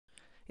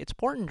It's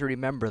important to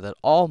remember that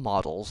all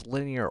models,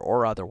 linear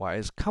or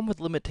otherwise, come with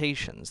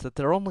limitations, that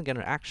they're only going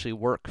to actually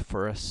work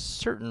for a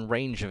certain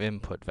range of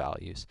input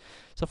values.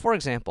 So for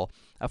example,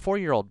 a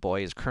 4-year-old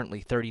boy is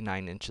currently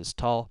 39 inches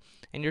tall,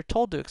 and you're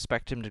told to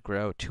expect him to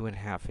grow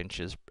 2.5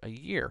 inches a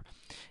year.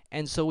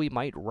 And so we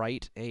might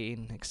write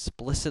an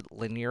explicit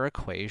linear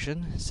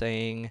equation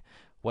saying,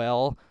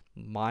 well,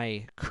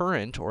 my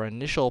current or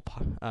initial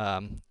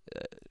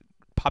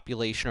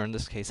population, or in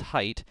this case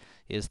height,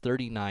 is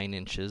 39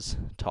 inches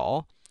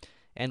tall,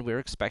 and we're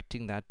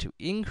expecting that to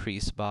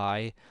increase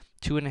by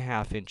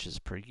 2.5 inches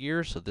per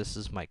year, so this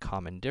is my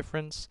common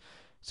difference.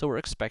 So we're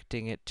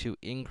expecting it to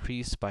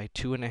increase by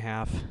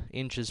 2.5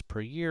 inches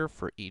per year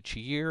for each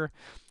year,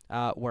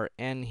 where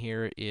n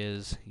here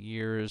is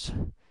years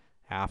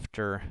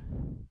after,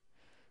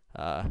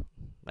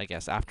 I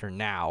guess after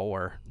now,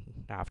 or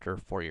after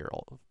 4 years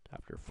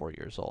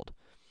old.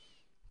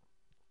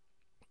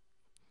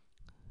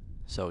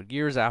 So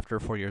years after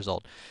 4 years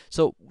old.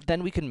 So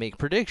then we can make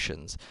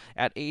predictions.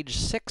 At age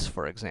 6,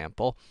 for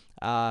example,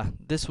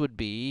 this would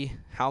be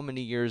how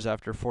many years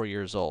after 4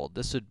 years old?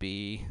 This would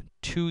be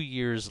 2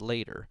 years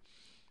later,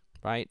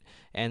 right?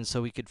 And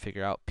so we could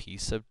figure out p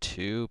sub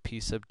 2. P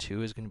sub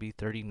 2 is going to be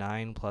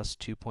 39 plus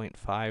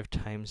 2.5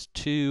 times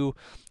 2.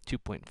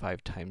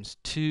 2.5 times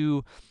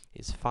 2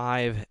 is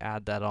 5.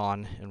 Add that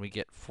on, and we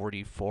get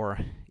 44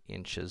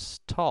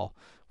 inches tall,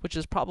 which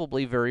is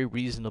probably very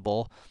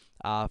reasonable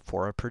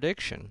for a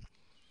prediction.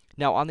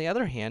 Now, on the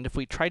other hand, if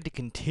we tried to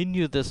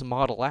continue this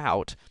model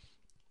out,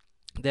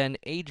 then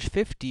age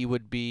 50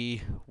 would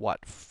be,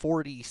 what,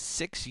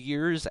 46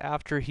 years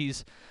after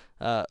he's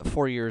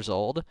 4 years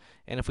old.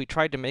 And if we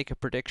tried to make a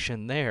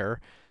prediction there,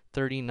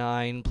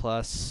 39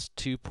 plus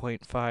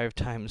 2.5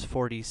 times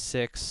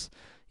 46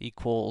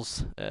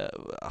 equals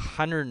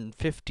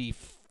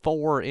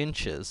 154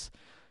 inches,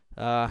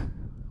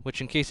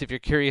 which, in case if you're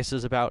curious,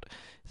 is about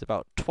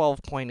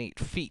 12.8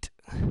 feet.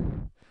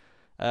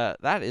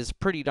 That is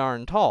pretty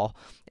darn tall,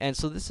 and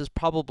so this is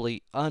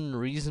probably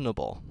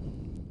unreasonable.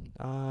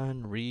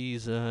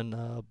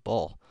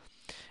 Unreasonable.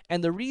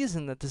 And the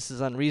reason that this is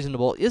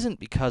unreasonable isn't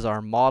because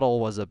our model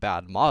was a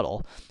bad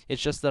model,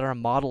 it's just that our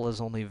model is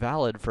only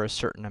valid for a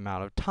certain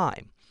amount of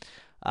time.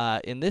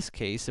 In this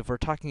case, if we're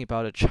talking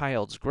about a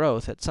child's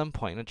growth, at some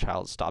point a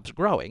child stops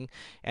growing,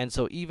 and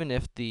so even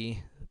if the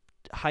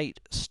height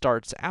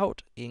starts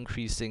out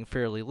increasing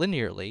fairly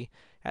linearly,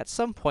 at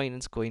some point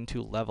it's going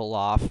to level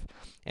off,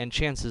 and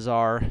chances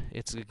are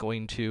it's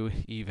going to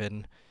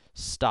even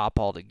stop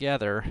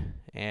altogether,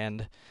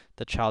 and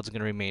the child's going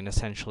to remain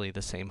essentially the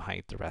same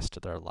height the rest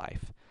of their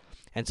life.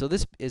 And so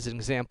this is an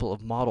example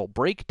of model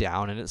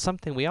breakdown, and it's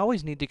something we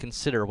always need to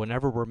consider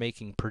whenever we're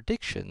making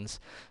predictions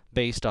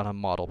based on a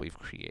model we've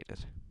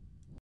created.